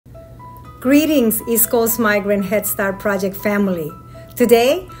Greetings, East Coast Migrant Head Start Project family.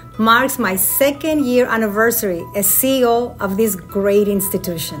 Today marks my second year anniversary as CEO of this great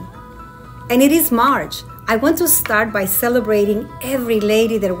institution. And it is March. I want to start by celebrating every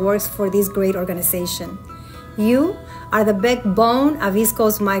lady that works for this great organization. You are the backbone of East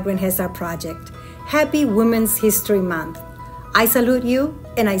Coast Migrant Head Start Project. Happy Women's History Month. I salute you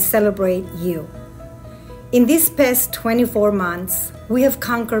and I celebrate you. In these past 24 months, we have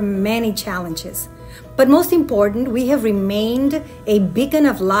conquered many challenges, but most important, we have remained a beacon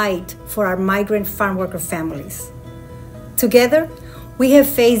of light for our migrant farm worker families. Together, we have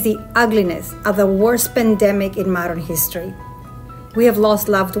faced the ugliness of the worst pandemic in modern history. We have lost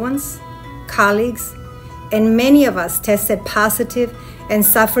loved ones, colleagues, and many of us tested positive and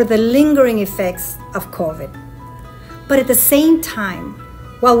suffered the lingering effects of COVID. But at the same time,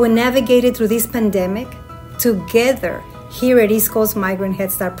 while we navigated through this pandemic, together here at East Coast Migrant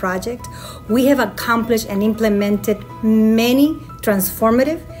Head Start Project, we have accomplished and implemented many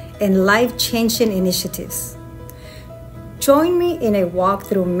transformative and life-changing initiatives. Join me in a walk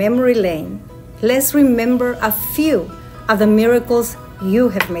through memory lane. Let's remember a few of the miracles you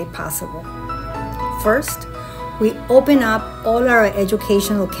have made possible. First, we opened up all our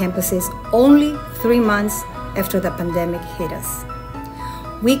educational campuses only 3 months after the pandemic hit us.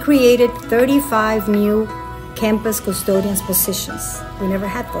 We created 35 new campus custodians positions. We never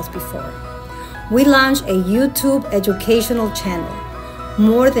had those before. We launched a YouTube educational channel.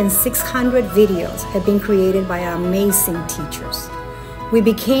 More than 600 videos have been created by our amazing teachers. We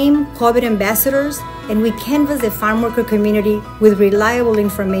became COVID ambassadors and we canvassed the farm worker community with reliable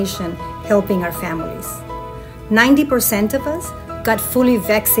information helping our families. 90% of us got fully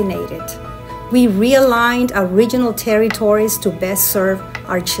vaccinated. We realigned our regional territories to best serve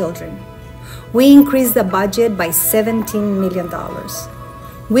our children. We increased the budget by $17 million.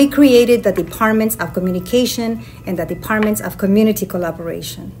 We created the Departments of Communication and the Departments of Community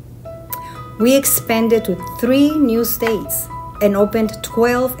Collaboration. We expanded to 3 new states and opened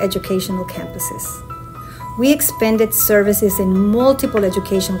 12 educational campuses. We expanded services in multiple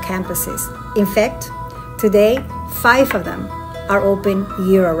educational campuses. In fact, today, 5 of them are open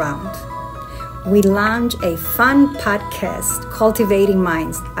year-round. We launched a fun podcast, Cultivating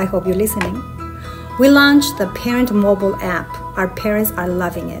Minds. I hope you're listening. We launched the Parent Mobile app. Our parents are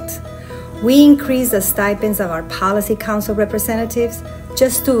loving it. We increased the stipends of our Policy Council representatives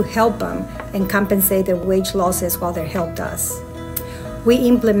just to help them and compensate their wage losses while they helped us. We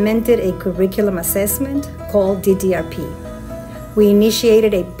implemented a curriculum assessment called DDRP. We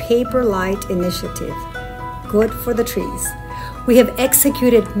initiated a Paper Light initiative, good for the trees. We have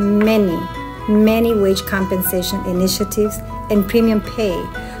executed many wage compensation initiatives and premium pay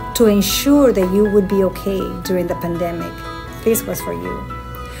to ensure that you would be okay during the pandemic. This was for you.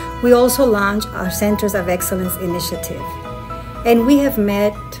 We also launched our Centers of Excellence initiative. And we have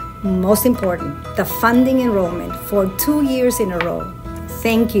met, most important, the funding enrollment for 2 years in a row.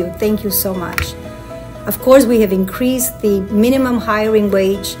 Thank you so much. Of course, we have increased the minimum hiring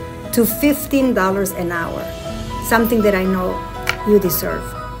wage to $15 an hour, something that I know you deserve.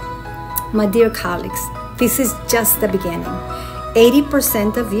 My dear colleagues, this is just the beginning.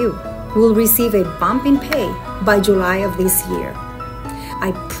 80% of you will receive a bump in pay by July of this year.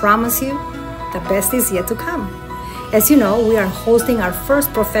 I promise you, the best is yet to come. As you know, we are hosting our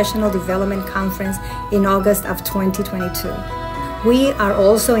first professional development conference in August of 2022. We are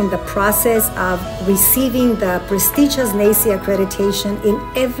also in the process of receiving the prestigious NACCE accreditation in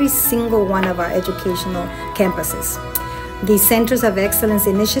every single one of our educational campuses. The Centers of Excellence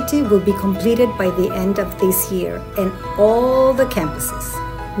initiative will be completed by the end of this year, and all the campuses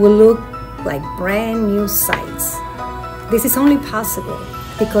will look like brand new sites. This is only possible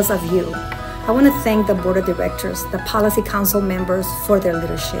because of you. I want to thank the Board of Directors, the Policy Council members for their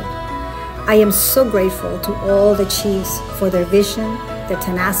leadership. I am so grateful to all the chiefs for their vision, their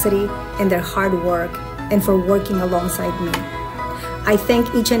tenacity, and their hard work, and for working alongside me. I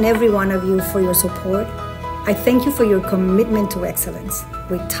thank each and every one of you for your support. I thank you for your commitment to excellence.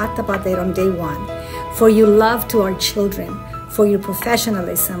 We talked about that on day 1. For your love to our children, for your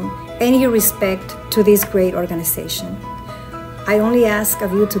professionalism, and your respect to this great organization. I only ask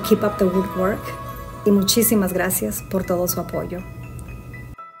of you to keep up the good work y muchísimas gracias por todo su apoyo.